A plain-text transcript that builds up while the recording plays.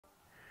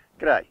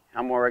G'day,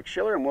 I'm Warwick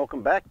Schiller and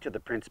welcome back to the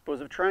Principles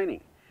of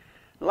Training.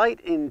 Late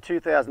in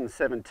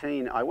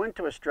 2017 I went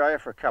to Australia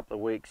for a couple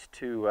of weeks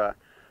to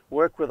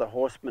work with a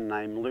horseman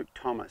named Luke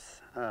Thomas.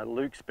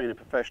 Luke's been a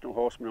professional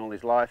horseman all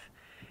his life,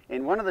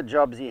 and one of the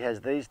jobs he has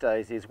these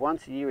days is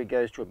once a year he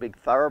goes to a big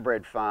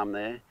thoroughbred farm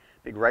there,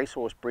 big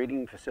racehorse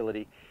breeding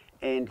facility,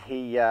 and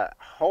he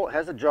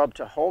has a job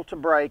to halter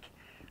break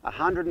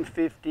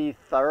 150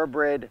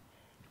 thoroughbred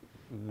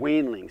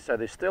weanlings. So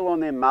they're still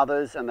on their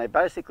mothers and they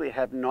basically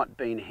have not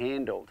been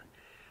handled.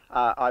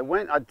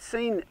 I'd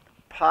seen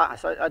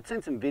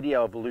some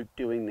video of Luke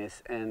doing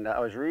this, and I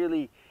was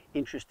really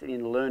interested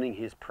in learning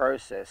his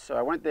process. So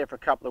I went there for a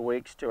couple of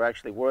weeks to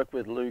actually work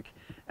with Luke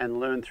and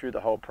learn through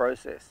the whole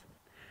process.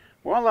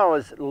 While I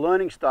was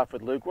learning stuff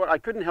with Luke, what I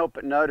couldn't help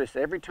but notice,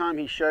 every time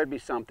he showed me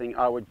something,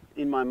 I would,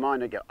 in my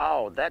mind, I'd go,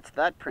 oh, that's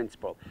that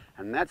principle,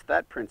 and that's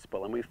that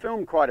principle. And we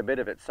filmed quite a bit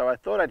of it, so I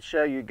thought I'd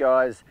show you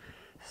guys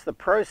the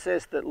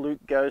process that Luke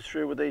goes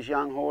through with these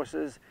young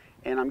horses,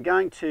 and I'm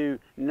going to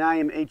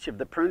name each of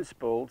the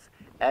principles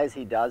as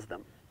he does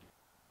them.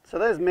 So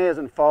those mares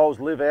and foals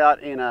live out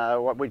in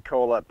what we'd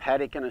call a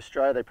paddock in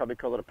Australia. They probably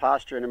call it a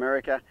pasture in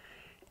America.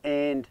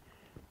 And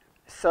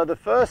so the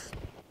first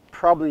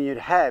problem you'd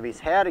have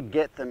is how to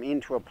get them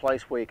into a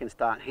place where you can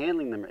start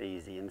handling them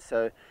easy. And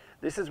so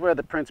this is where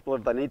the principle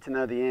of they need to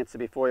know the answer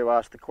before you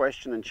ask the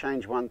question and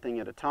change one thing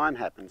at a time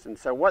happens. And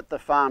so what the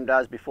farm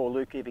does before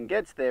Luke even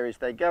gets there is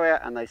they go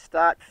out and they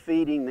start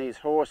feeding these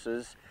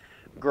horses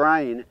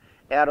grain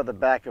out of the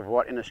back of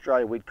what in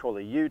Australia we'd call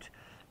a ute.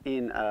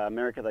 In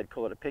America they'd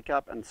call it a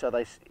pickup. And so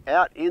they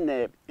out in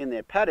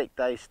their paddock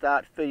they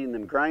start feeding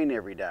them grain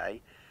every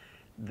day.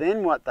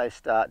 Then what they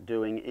start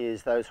doing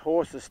is those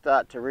horses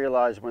start to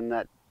realize when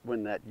that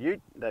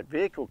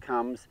vehicle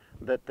comes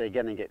that they're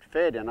going to get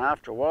fed, and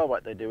after a while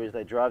what they do is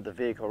they drive the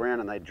vehicle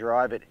around and they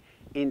drive it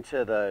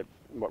into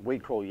what we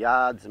call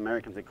yards.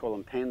 Americans would call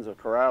them pens or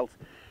corrals,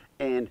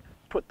 and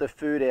put the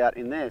food out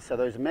in there. So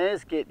those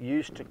mares get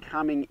used to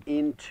coming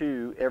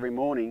into every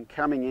morning,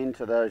 coming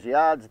into those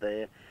yards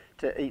there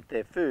to eat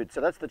their food.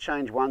 So that's the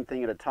change one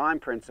thing at a time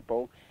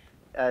principle,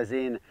 as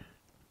in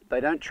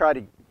they don't try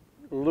to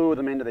lure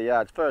them into the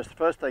yards first.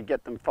 First they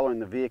get them following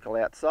the vehicle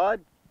outside,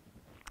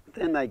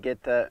 then they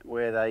get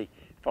where they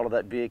follow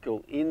that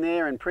vehicle in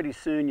there, and pretty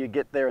soon you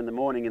get there in the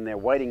morning and they're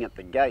waiting at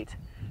the gate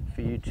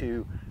for you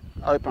to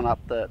open up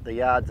the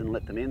yards and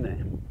let them in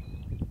there.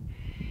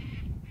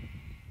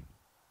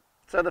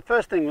 So the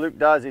first thing Luke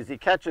does is he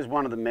catches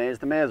one of the mares.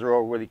 The mares are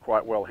all really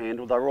quite well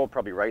handled. They're all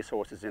probably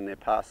racehorses in their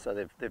past, so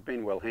they've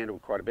been well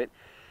handled quite a bit.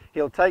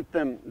 He'll take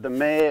the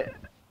mare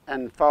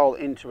and foal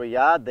into a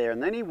yard there,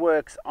 and then he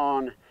works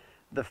on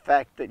the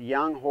fact that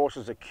young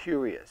horses are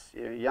curious.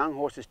 You know, young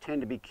horses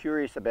tend to be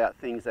curious about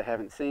things they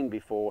haven't seen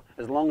before,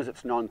 as long as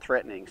it's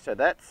non-threatening. So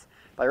they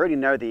already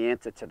know the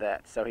answer to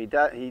that. So he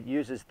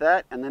uses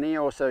that, and then he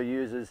also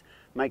uses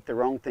make the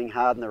wrong thing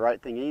hard and the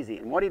right thing easy.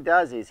 And what he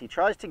does is he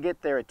tries to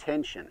get their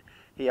attention.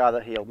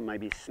 He'll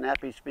maybe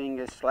snap his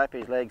fingers, slap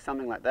his legs,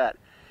 something like that.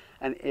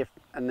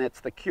 And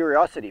that's the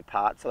curiosity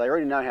part. So they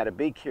already know how to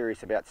be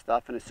curious about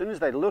stuff. And as soon as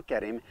they look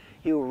at him,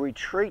 he will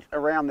retreat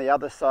around the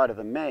other side of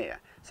the mare.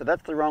 So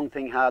that's the wrong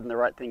thing hard and the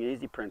right thing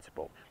easy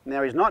principle.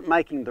 Now he's not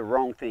making the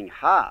wrong thing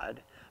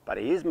hard, but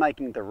he is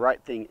making the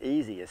right thing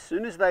easy. As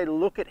soon as they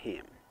look at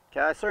him, okay,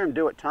 I saw him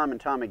do it time and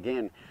time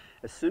again.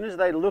 As soon as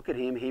they look at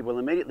him, he will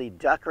immediately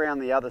duck around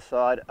the other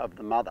side of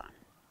the mother.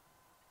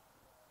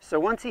 So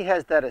once he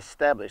has that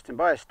established, and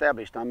by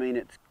established I mean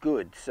it's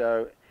good,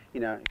 so you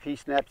know, if he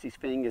snaps his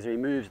fingers or he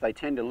moves, they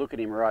tend to look at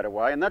him right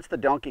away, and that's the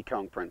Donkey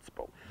Kong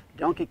principle.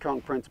 Donkey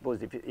Kong principle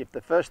is if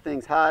the first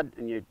thing's hard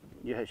and you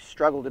have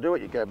struggled to do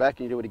it, you go back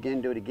and you do it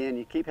again,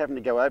 you keep having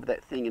to go over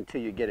that thing until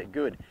you get it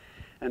good.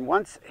 And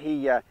once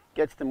he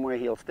gets them where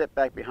he'll step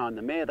back behind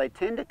the mare, they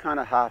tend to kind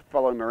of half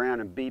follow him around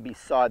and be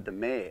beside the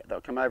mare.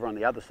 They'll come over on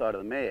the other side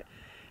of the mare.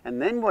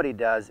 And then what he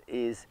does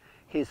is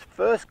his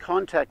first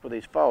contact with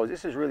his foals,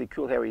 this is really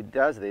cool how he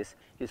does this,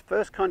 his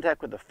first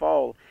contact with the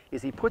foal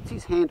is he puts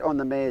his hand on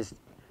the mare's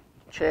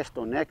chest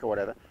or neck or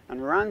whatever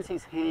and runs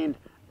his hand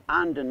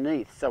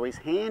underneath. So his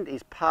hand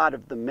is part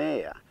of the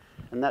mare.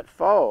 And that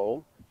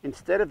foal,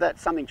 instead of that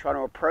something trying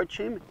to approach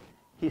him,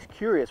 he's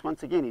curious.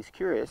 Once again, he's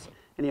curious,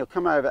 and he'll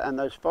come over and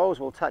those foals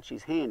will touch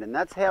his hand. And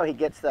that's how he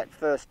gets that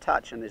first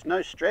touch. And there's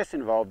no stress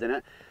involved in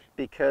it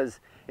because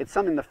it's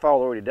something the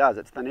foal already does.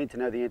 It's the need to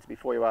know the answer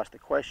before you ask the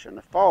question.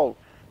 The foal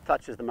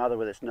touches the mother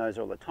with its nose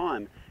all the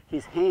time.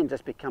 His hand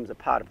just becomes a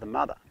part of the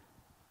mother.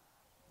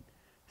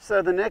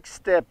 So the next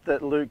step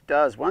that Luke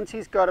does, once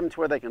he's got them to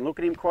where they can look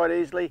at him quite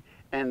easily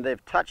and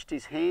they've touched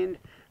his hand,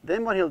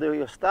 then what he'll do,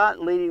 he'll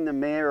start leading the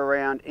mare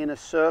around in a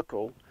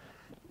circle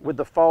with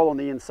the foal on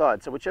the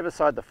inside. So whichever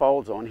side the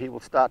foal's on, he will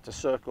start to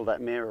circle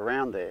that mare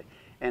around there.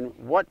 And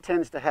what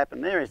tends to happen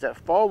there is that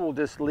foal will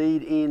just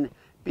lead in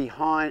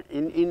behind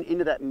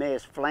into that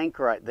mare's flank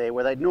right there,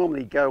 where they'd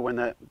normally go when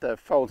the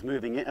foal's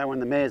moving, when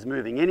the mare's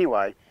moving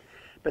anyway.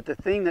 But the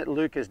thing that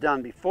Luke has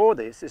done before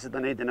this is the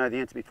need to know the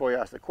answer before you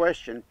ask the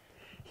question,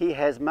 he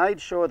has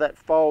made sure that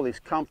foal is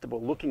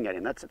comfortable looking at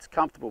him. That's its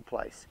comfortable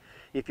place.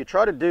 If you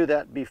try to do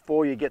that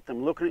before you get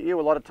them looking at you,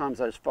 a lot of times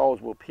those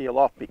foals will peel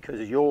off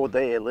because you're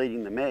there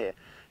leading the mare.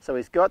 So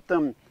he's got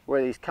them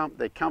where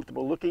they're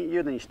comfortable looking at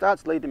you, then he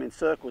starts leading them in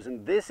circles,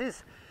 and this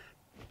is,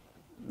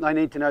 I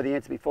need to know the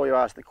answer before you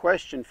ask the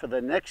question. For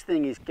the next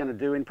thing he's going to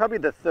do in probably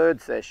the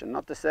third session,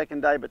 not the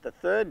second day, but the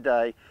third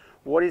day,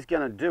 what he's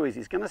going to do is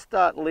he's going to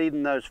start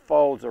leading those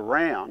foals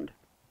around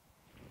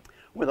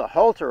with a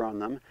halter on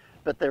them,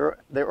 but they're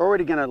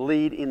already going to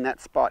lead in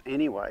that spot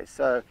anyway.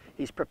 So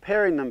he's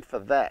preparing them for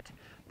that.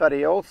 But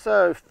he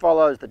also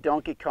follows the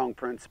Donkey Kong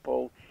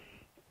principle.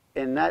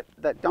 In that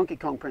Donkey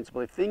Kong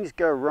principle, if things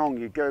go wrong,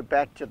 you go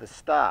back to the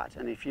start.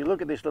 And if you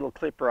look at this little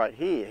clip right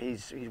here,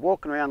 he's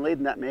walking around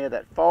leading that mare.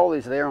 That foal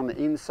is there on the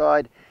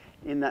inside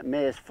in that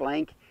mare's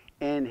flank,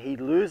 and he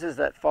loses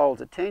that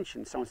foal's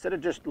attention. So instead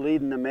of just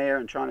leading the mare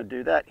and trying to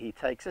do that, he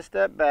takes a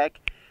step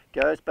back,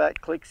 goes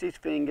back, clicks his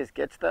fingers,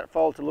 gets that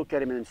foal to look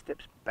at him, and then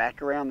steps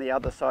back around the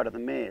other side of the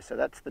mare. So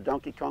that's the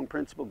Donkey Kong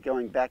principle,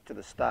 going back to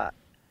the start.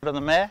 On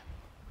the mare.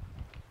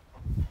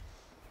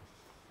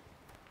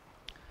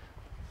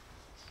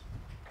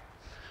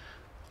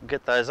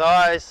 Get those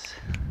eyes,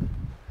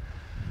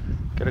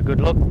 get a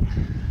good look.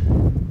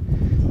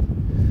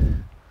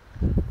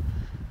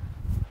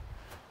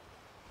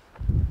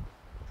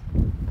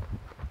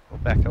 We'll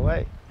back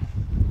away.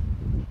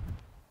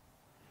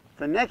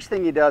 The next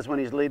thing he does when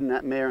he's leading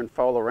that mare and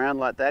foal around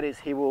like that is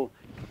he will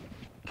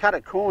cut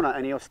a corner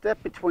and he'll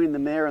step between the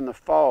mare and the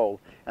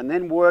foal and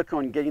then work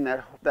on getting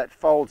that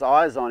foal's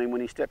eyes on him when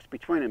he steps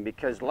between them,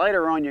 because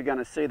later on you're going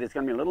to see there's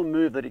going to be a little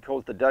move that he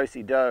calls the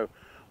do-si-do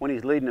when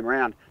he's leading them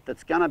around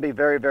that's going to be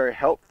very, very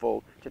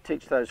helpful to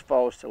teach those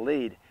foals to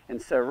lead.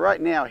 And so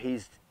right now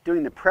he's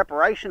doing the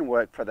preparation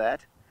work for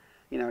that.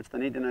 You know, it's the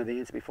need to know the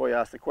answer before you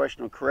ask the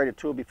question, or create a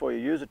tool before you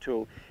use a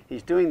tool.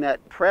 He's doing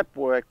that prep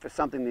work for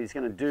something that he's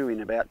going to do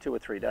in about 2 or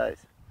 3 days.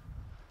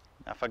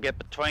 Now if I get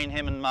between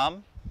him and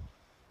Mum,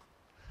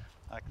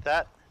 like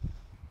that,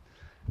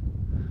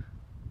 and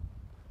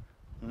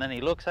then he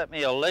looks at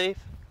me, I'll leave.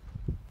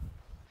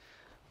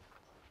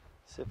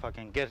 See if I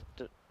can get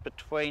it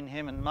between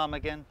him and Mum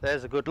again.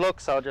 There's a good look,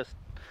 so I'll just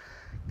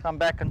come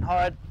back and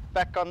hide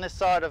back on this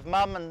side of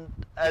Mum, and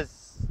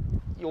as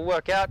you'll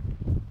work out,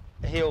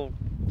 he'll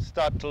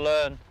start to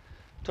learn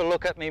to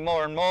look at me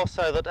more and more,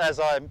 so that as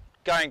I'm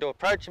going to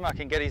approach him I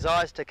can get his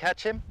eyes to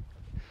catch him.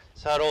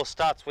 So it all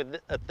starts with,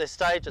 at this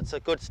stage, it's a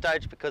good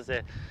stage because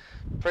they're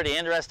pretty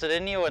interested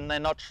in you and they're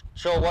not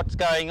sure what's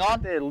going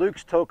on. There,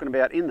 Luke's talking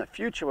about in the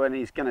future when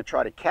he's going to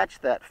try to catch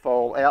that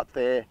foal out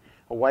there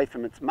away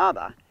from its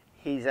mother.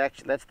 He's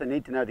actually, that's the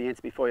need to know the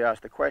answer before you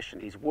ask the question.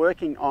 He's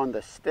working on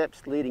the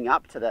steps leading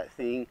up to that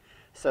thing,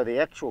 so the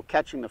actual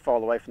catching the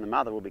foal away from the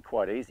mother will be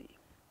quite easy.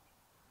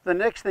 The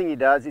next thing he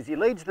does is he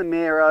leads the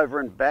mare over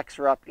and backs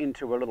her up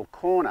into a little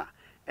corner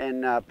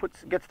and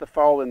gets the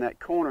foal in that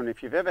corner. And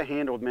if you've ever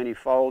handled many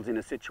foals in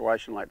a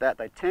situation like that,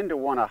 they tend to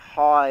want to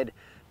hide,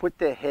 put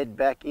their head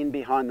back in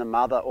behind the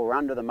mother or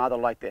under the mother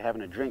like they're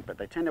having a drink, but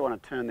they tend to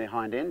want to turn their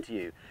hind end to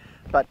you.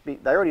 But they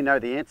already know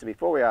the answer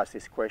before we ask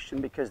this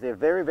question, because they're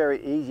very,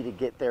 very easy to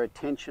get their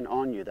attention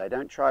on you. They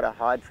don't try to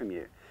hide from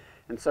you.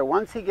 And so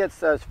once he gets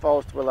those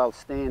foals to where they'll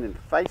stand and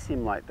face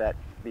him like that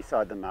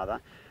beside the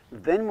mother,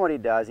 then what he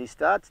does, he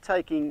starts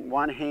taking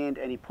one hand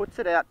and he puts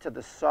it out to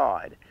the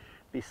side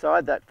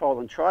beside that foal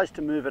and tries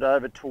to move it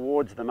over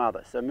towards the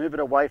mother. So move it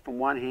away from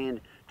one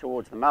hand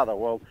towards the mother.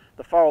 Well,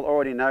 the foal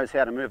already knows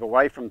how to move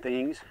away from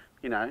things,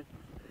 you know,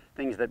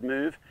 things that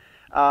move.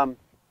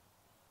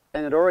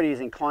 And it already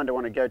is inclined to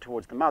want to go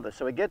towards the mother.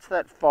 So he gets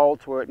that foal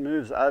to where it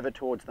moves over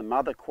towards the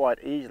mother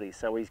quite easily.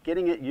 So he's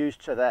getting it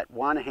used to that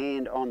one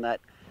hand on that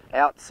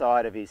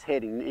outside of his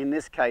head. In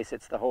this case,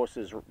 it's the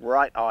horse's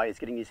right eye. He's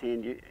getting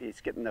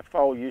the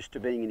foal used to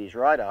being in his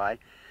right eye.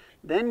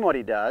 Then what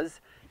he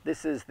does,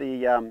 this is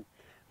the,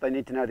 they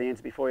need to know the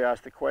answer before you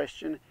ask the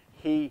question.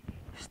 He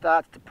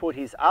starts to put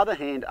his other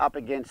hand up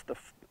against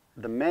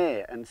the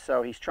mare. And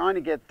so he's trying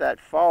to get that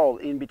foal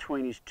in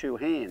between his two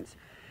hands.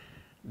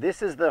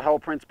 This is the whole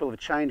principle of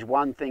change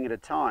one thing at a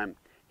time.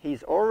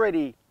 He's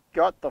already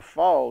got the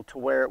foal to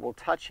where it will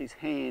touch his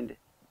hand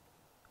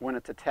when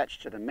it's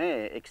attached to the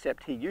mare,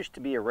 except he used to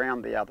be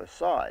around the other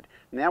side.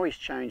 Now he's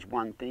changed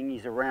one thing,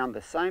 he's around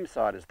the same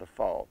side as the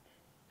foal.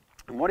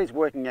 And what he's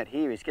working at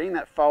here is getting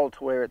that foal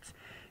to where it's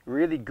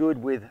really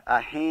good with a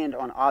hand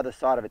on either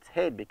side of its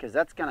head, because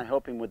that's going to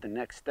help him with the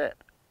next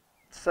step.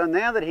 So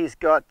now that he's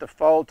got the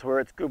foal to where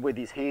it's good with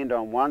his hand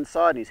on one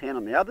side and his hand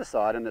on the other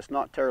side, and it's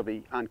not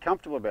terribly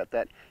uncomfortable about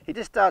that, he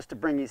just starts to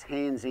bring his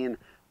hands in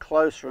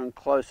closer and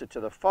closer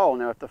to the foal.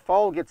 Now if the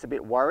foal gets a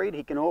bit worried,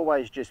 he can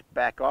always just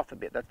back off a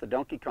bit. That's the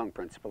Donkey Kong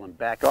principle, and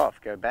back off,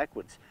 go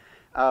backwards.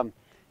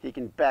 He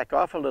can back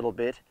off a little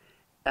bit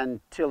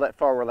until that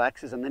foal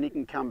relaxes, and then he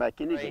can come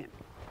back in again.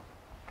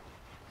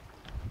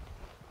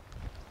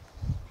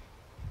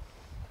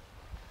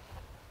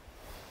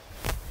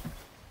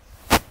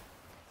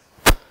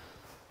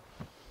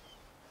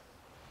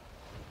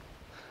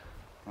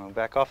 I'll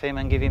back off him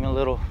and give him a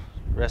little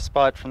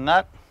respite from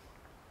that.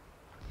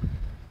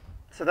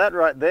 So that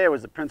right there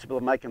was the principle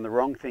of making the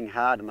wrong thing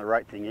hard and the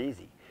right thing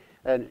easy.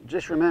 And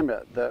just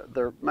remember,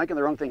 the making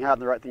the wrong thing hard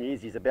and the right thing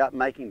easy is about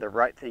making the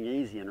right thing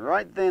easy. And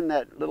right then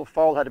that little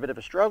foal had a bit of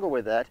a struggle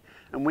with that,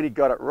 and when he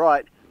got it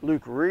right,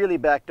 Luke really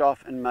backed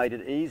off and made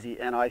it easy.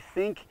 And I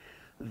think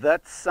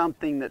that's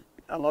something that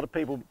a lot of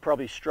people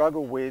probably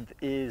struggle with,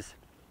 is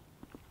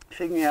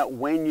figuring out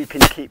when you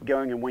can keep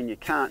going and when you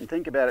can't. And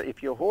think about it,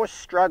 if your horse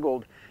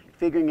struggled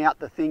figuring out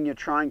the thing you're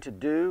trying to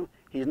do,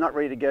 he's not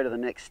ready to go to the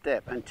next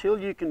step. Until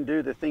you can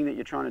do the thing that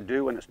you're trying to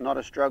do and it's not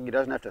a struggle, he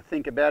doesn't have to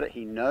think about it,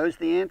 he knows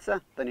the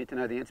answer. They need to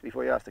know the answer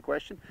before you ask the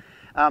question.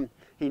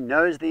 He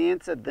knows the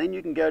answer, then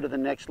you can go to the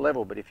next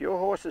level. But if your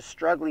horse is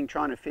struggling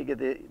trying to figure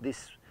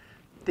this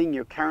thing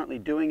you're currently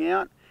doing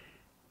out,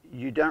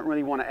 you don't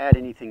really want to add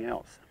anything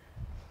else.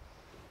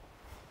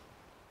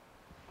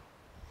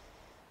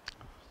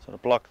 Sort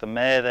of block the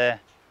mare there.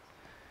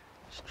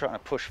 She's trying to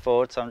push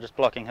forward, so I'm just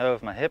blocking her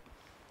with my hip.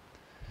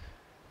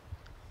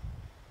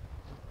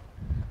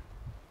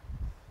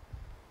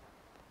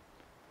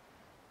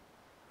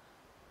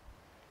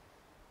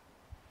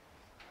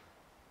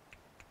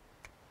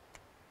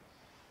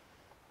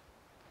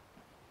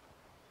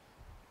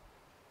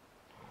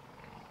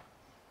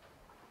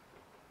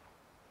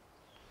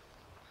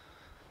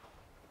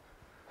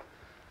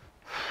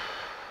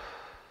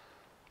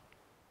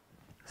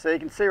 So you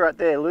can see right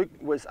there, Luke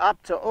was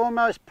up to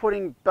almost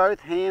putting both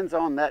hands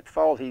on that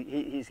foal.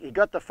 He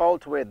got the foal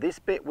to where this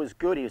bit was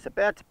good. He was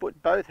about to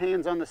put both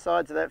hands on the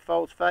sides of that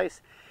foal's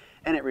face,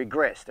 and it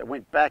regressed. It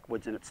went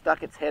backwards and it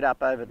stuck its head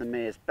up over the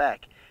mare's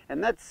back.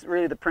 And that's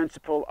really the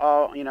principle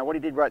of, what he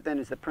did right then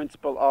is the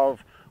principle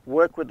of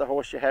work with the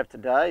horse you have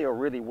today, or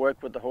really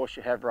work with the horse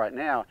you have right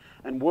now,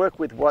 and work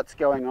with what's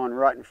going on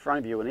right in front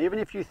of you. And even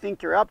if you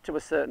think you're up to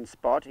a certain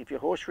spot, if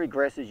your horse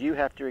regresses, you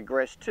have to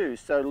regress too.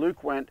 So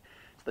Luke went,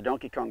 the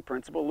Donkey Kong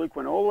principle, Luke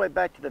went all the way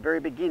back to the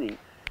very beginning,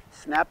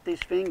 snapped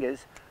his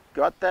fingers,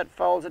 got that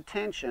foal's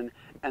attention,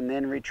 and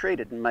then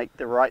retreated and make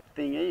the right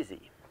thing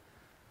easy.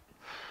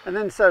 And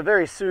then so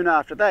very soon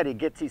after that, he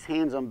gets his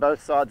hands on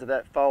both sides of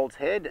that foal's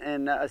head,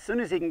 and as soon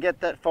as he can get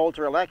that foal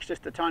to relax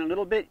just a tiny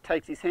little bit,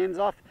 takes his hands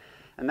off,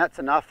 and that's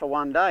enough for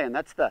one day. And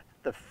that's the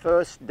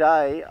first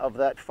day of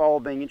that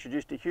foal being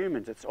introduced to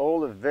humans. It's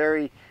all a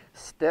very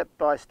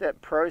step-by-step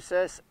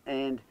process,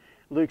 and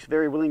Luke's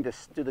very willing to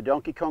do the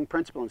Donkey Kong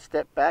principle and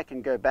step back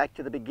and go back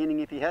to the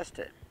beginning if he has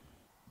to.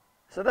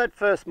 So that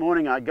first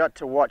morning I got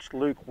to watch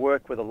Luke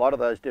work with a lot of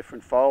those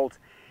different foals,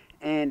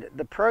 and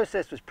the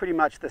process was pretty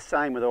much the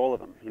same with all of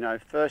them.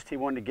 First he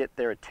wanted to get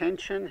their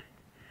attention,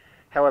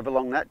 however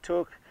long that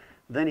took.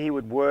 Then he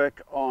would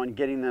work on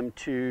getting them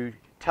to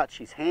touch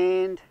his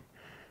hand.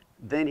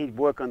 Then he'd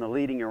work on the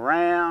leading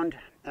around,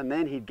 and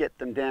then he'd get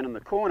them down in the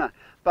corner.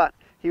 But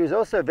he was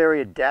also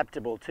very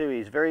adaptable too.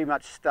 He's very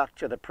much stuck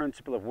to the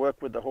principle of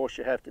work with the horse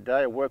you have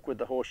today, or work with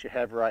the horse you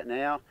have right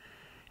now.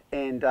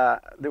 And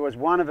there was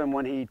one of them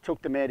when he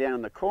took the mare down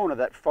in the corner,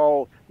 that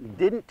foal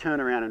didn't turn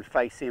around and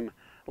face him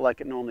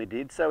like it normally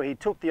did. So he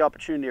took the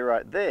opportunity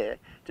right there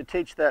to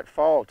teach that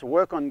foal, to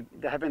work on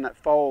having that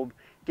foal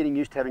getting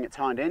used to having its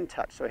hind end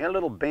touch. So he had a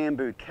little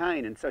bamboo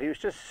cane, and so he was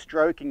just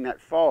stroking that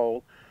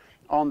foal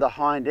on the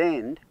hind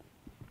end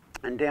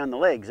and down the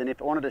legs. And if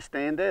it wanted to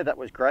stand there, that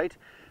was great.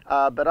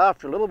 But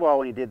after a little while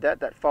when he did that,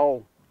 that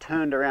foal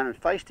turned around and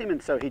faced him,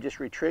 and so he just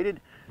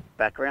retreated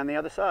back around the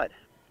other side.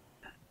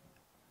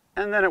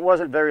 And then it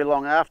wasn't very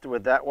long after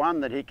with that one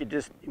that he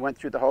went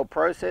through the whole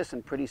process,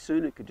 and pretty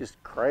soon it could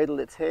just cradle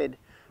its head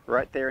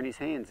right there in his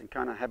hands and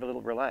kind of have a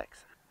little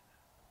relax.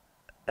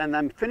 And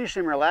then finish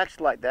him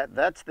relaxed like that,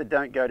 that's the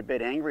don't go to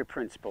bed angry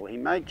principle. He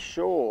made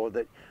sure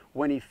that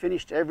when he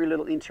finished every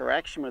little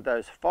interaction with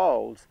those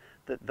foals,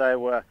 that they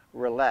were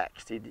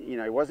relaxed. He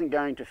wasn't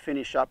going to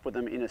finish up with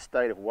them in a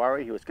state of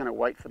worry. He was going to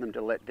wait for them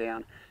to let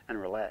down and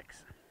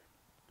relax.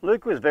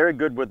 Luke was very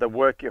good with the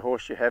work your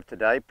horse you have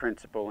today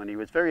principle, and he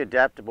was very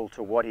adaptable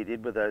to what he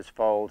did with those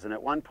foals. And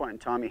at one point in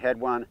time he had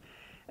one,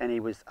 and he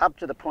was up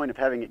to the point of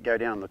having it go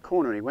down the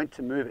corner, and he went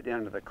to move it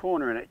down to the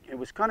corner, and it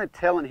was kind of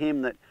telling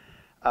him that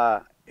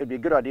it'd be a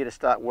good idea to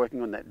start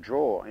working on that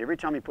draw. Every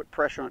time he put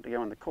pressure on it to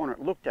go in the corner, it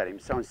looked at him.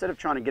 So instead of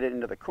trying to get it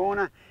into the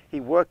corner, he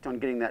worked on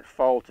getting that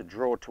foal to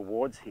draw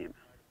towards him.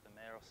 The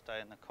mare will stay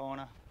in the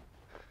corner.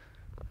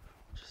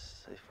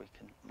 Just see if we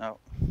can, no,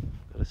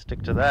 got to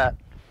stick to that.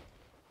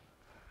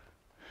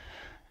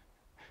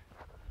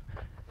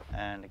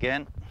 And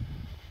again.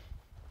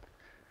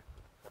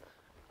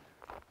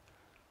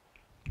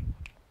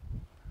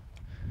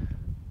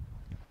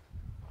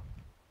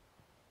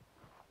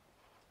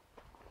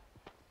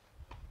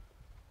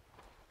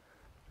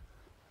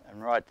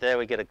 And right there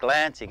we get a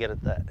glance, you get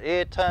it, that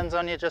ear turns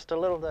on you just a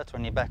little, that's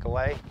when you back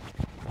away.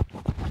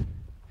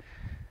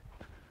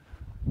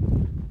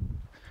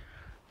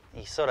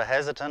 He sort of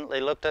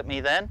hesitantly looked at me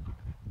then,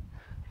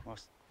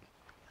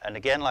 and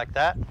again like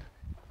that.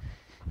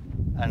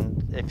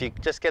 And if you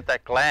just get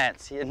that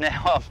glance,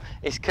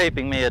 he's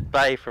keeping me at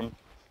bay from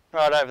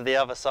right over the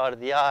other side of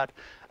the yard.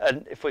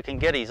 And if we can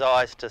get his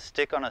eyes to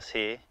stick on us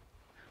here,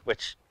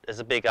 which is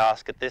a big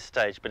ask at this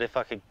stage, but if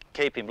I could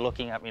keep him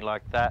looking at me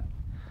like that,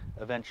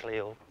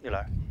 eventually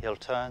he'll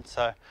turn.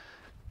 So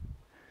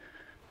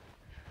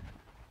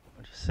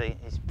we'll just see.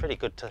 He's pretty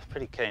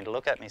keen to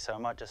look at me, so I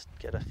might just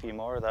get a few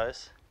more of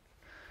those.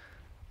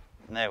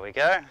 And there we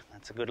go.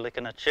 That's a good lick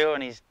and a chew,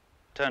 and he's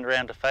turned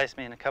around to face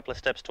me and a couple of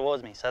steps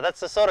towards me. So that's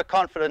the sort of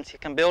confidence you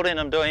can build in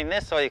him doing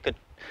this, or you could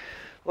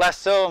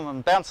lasso him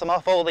and bounce him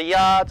off all the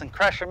yards and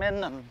crash him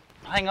in and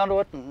hang onto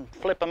it and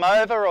flip him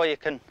over, or you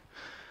can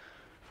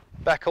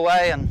back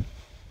away and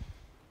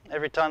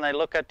every time they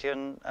look at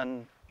you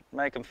and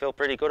make them feel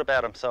pretty good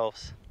about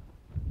themselves.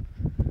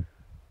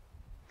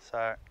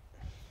 So,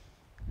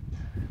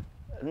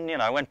 and, you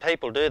know, when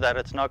people do that,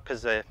 it's not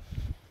because they're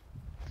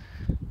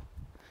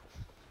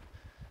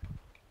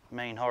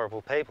mean,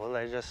 horrible people.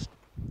 They just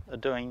are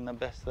doing the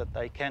best that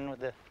they can with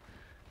the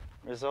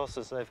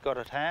resources they've got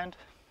at hand.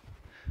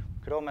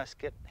 Could almost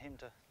get him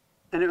to...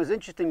 And it was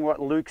interesting what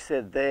Luke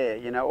said there.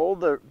 You know, all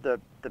the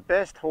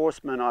best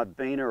horsemen I've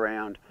been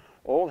around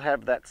all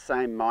have that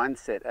same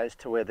mindset as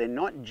to where they're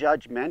not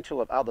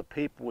judgmental of other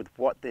people with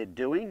what they're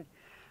doing.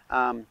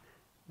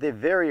 They're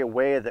very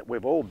aware that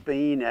we've all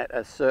been at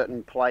a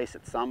certain place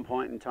at some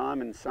point in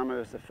time, and some of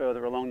us are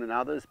further along than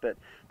others, but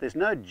there's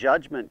no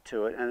judgment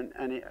to it.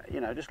 And it,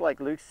 you know, just like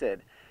Luke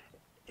said,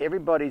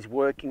 everybody's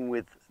working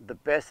with the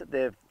best of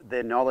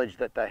their knowledge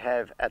that they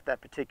have at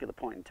that particular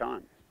point in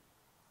time.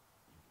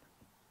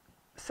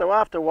 So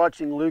after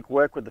watching Luke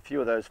work with a few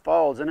of those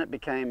foals, and it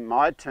became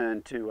my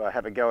turn to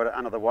have a go at it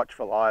under the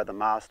watchful eye of the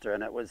master,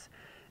 and it was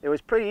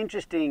pretty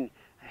interesting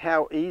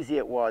how easy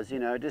it was, you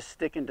know, just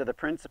sticking to the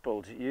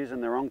principles, using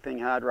the wrong thing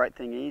hard, right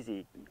thing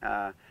easy,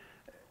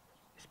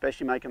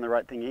 especially making the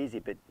right thing easy,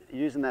 but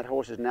using that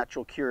horse's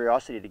natural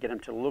curiosity to get him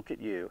to look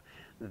at you,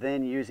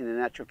 then using the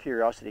natural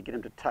curiosity to get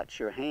him to touch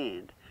your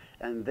hand,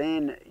 and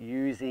then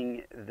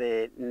using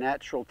their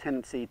natural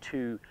tendency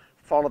to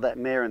follow that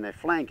mare in their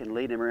flank and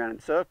lead him around in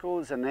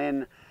circles. And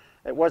then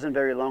it wasn't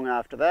very long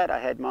after that I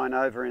had mine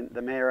over in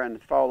the mare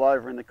and foal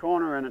over in the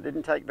corner, and it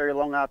didn't take very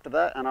long after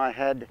that and I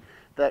had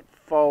that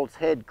foal's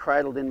head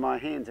cradled in my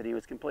hands and he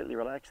was completely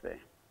relaxed there.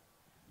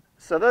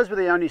 So those were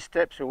the only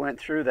steps we went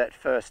through that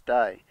first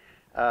day.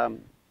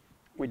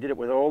 We did it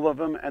with all of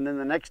them, and then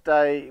the next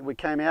day we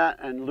came out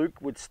and Luke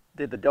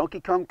did the Donkey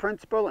Kong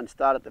principle and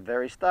started at the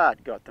very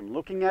start. Got them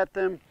looking at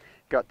them,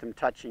 got them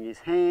touching his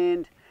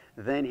hand,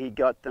 then he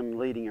got them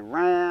leading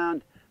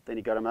around, then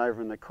he got them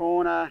over in the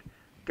corner,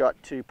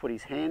 got to put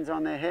his hands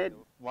on their head.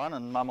 One,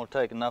 and Mum will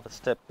take another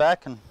step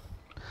back, and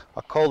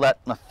I call that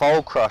my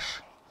foal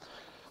crush.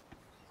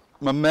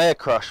 My mare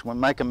crush, we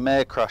make a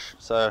mare crush.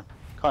 So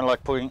kind of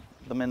like putting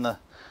them in the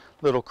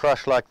little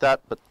crush like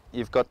that, but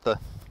you've got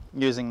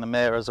using the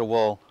mare as a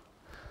wall,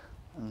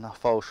 and the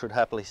foal should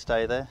happily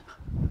stay there.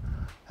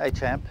 Hey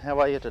champ, how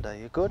are you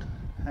today? You good?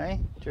 Hey,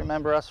 do you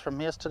remember us from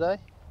yesterday?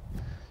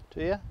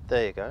 Do you?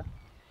 There you go.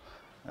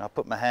 And I'll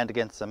put my hand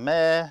against the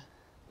mare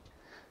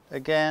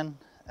again,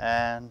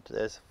 and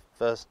there's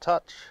first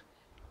touch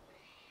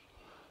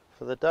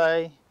for the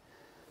day.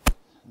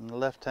 And the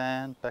left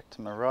hand back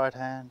to my right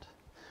hand.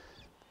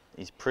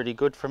 He's pretty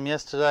good from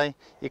yesterday.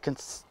 You can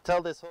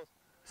tell this horse.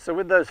 So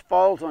with those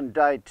foals on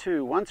day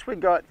 2, once we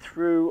got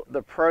through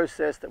the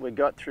process that we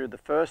got through the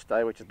first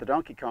day, which is the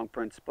Donkey Kong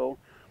principle,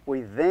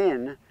 we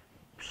then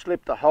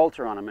slipped the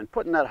halter on them. And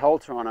putting that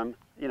halter on them,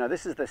 you know,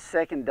 this is the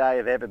second day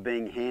of ever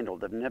being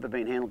handled. They've never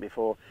been handled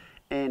before.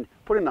 And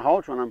putting the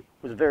halter on them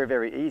was very,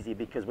 very easy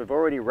because we've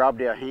already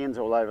rubbed our hands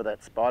all over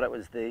that spot. It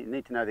was you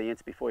need to know the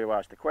answer before you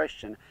ask the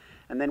question.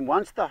 And then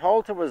once the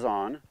halter was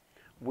on,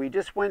 we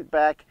just went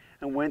back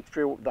and went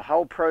through the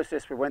whole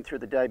process we went through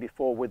the day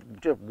before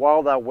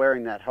while they're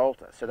wearing that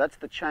halter. So that's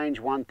the change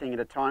one thing at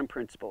a time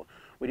principle.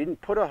 We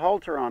didn't put a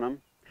halter on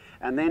them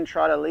and then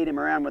try to lead him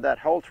around with that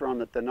halter on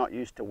that they're not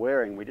used to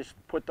wearing. We just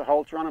put the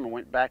halter on them and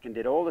went back and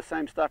did all the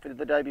same stuff we did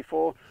the day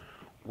before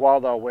while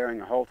they were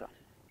wearing a halter.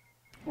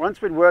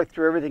 Once we'd worked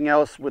through everything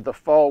else with the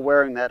foal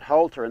wearing that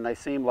halter and they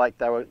seemed like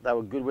they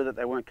were good with it,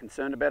 they weren't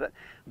concerned about it,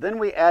 then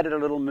we added a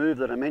little move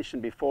that I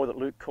mentioned before that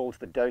Luke calls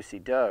the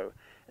do-si-do.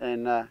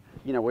 And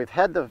you know, we've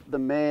had the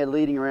mare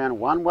leading around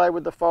one way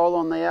with the foal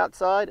on the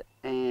outside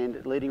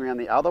and leading around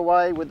the other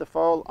way with the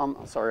foal, on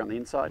the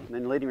inside, and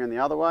then leading around the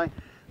other way.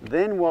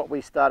 Then what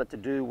we started to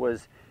do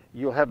was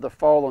you'll have the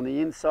foal on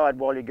the inside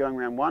while you're going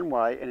around one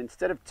way, and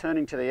instead of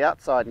turning to the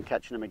outside and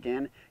catching them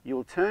again,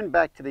 you'll turn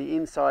back to the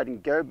inside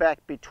and go back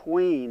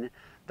between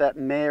that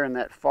mare and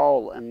that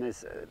foal. And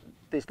there's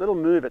this little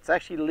move, it's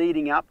actually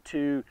leading up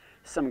to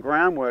some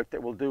groundwork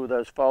that we'll do with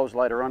those foals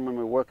later on when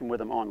we're working with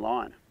them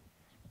online.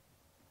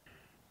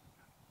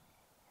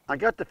 I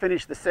got to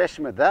finish the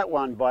session with that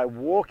one by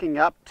walking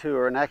up to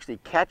her and actually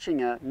catching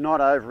her not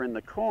over in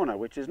the corner,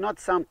 which is not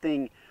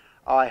something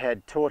I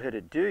had taught her to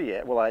do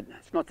yet. Well,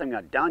 it's not something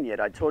I'd done yet.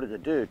 I taught her to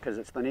do because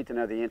it's the need to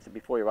know the answer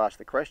before you ask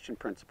the question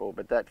principle.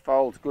 But that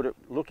foal's good at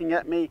looking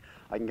at me.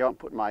 I can go and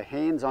put my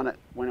hands on it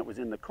when it was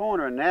in the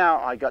corner, and now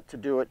I got to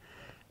do it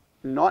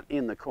not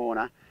in the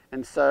corner.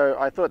 And so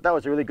I thought that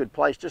was a really good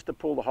place just to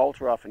pull the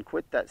halter off and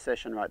quit that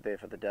session right there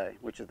for the day,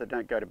 which is the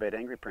don't go to bed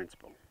angry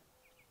principle.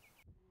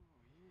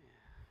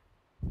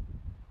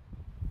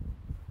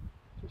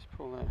 Just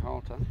pull that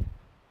halter.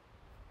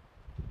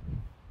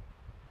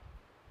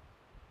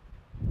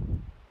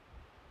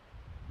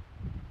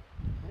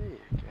 There you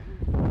go.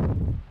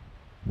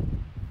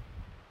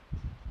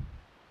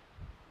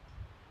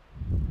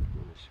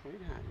 What a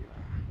sweetheart you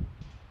are.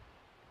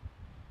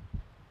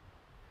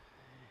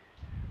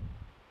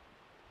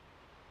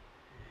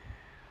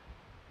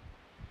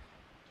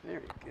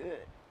 Very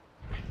good.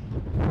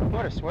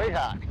 What a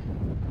sweetheart.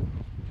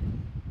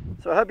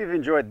 So I hope you've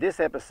enjoyed this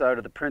episode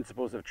of the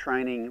principles of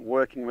training,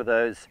 working with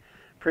those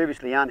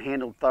previously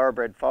unhandled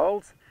thoroughbred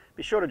foals.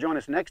 Be sure to join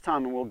us next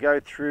time and we'll go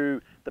through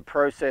the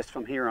process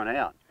from here on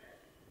out.